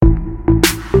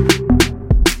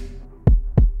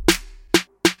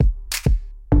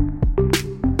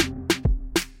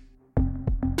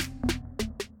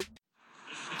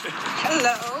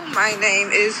My name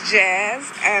is Jazz,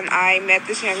 and I met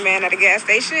this young man at a gas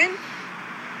station.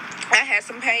 I had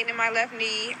some pain in my left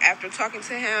knee. After talking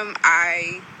to him,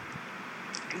 I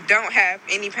don't have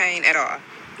any pain at all.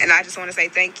 And I just want to say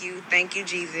thank you,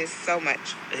 Jesus, so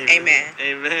much. Amen.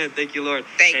 Amen. Thank you, Lord.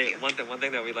 Thank you. One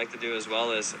thing that we like to do as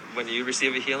well is when you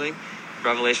receive a healing,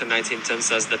 Revelation 19:10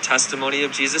 says the testimony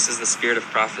of Jesus is the spirit of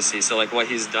prophecy. So like what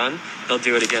he's done, he'll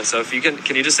do it again. So if you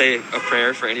can you just say a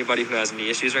prayer for anybody who has knee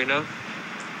issues right now?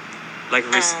 Like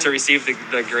to receive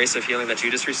the grace of healing that you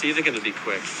just received, it can be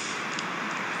quick.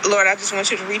 Lord, I just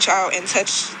want you to reach out and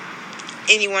touch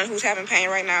anyone who's having pain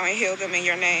right now and heal them in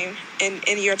your name,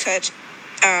 in your touch.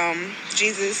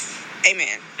 Jesus,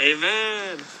 amen.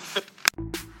 Amen.